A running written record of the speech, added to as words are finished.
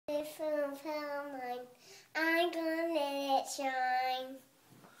This little pearl mine, I'm gonna let it shine.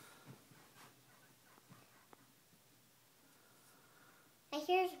 I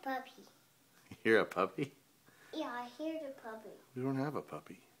hear the puppy. You hear a puppy? Yeah, I hear the puppy. We don't have a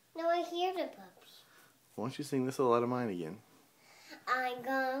puppy. No, I hear the puppy. Why don't you sing This Little Light of Mine again? I'm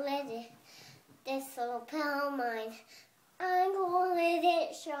gonna let it, this little pearl mine, I'm gonna let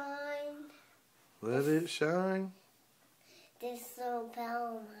it shine. Let it shine. This little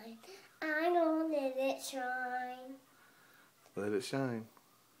pearl mine, I'm gonna let it shine. Let it shine.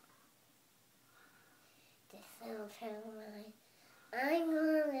 This little pearl mine, I'm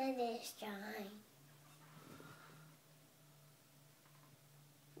gonna let it shine.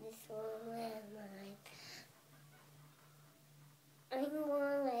 This little red mine, I'm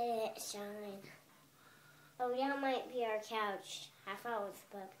gonna let it shine. Oh, that might be our couch. I thought it was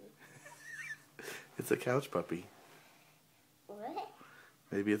a puppy. It's a couch puppy. What?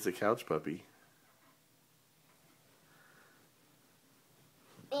 Maybe it's a couch puppy.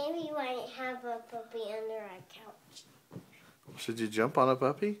 Maybe you might have a puppy under our couch. Should you jump on a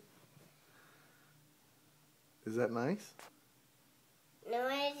puppy? Is that nice? No,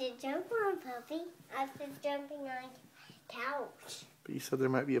 I didn't jump on a puppy. I was jumping on a couch. But you said there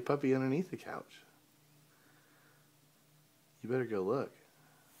might be a puppy underneath the couch. You better go look.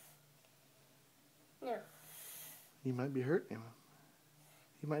 No. You might be hurting him.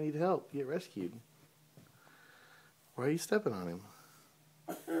 He might need help. Get rescued. Why are you stepping on him?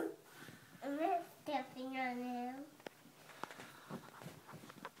 I'm not stepping on him.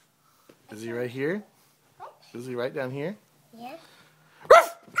 Is he right here? What? Is he right down here?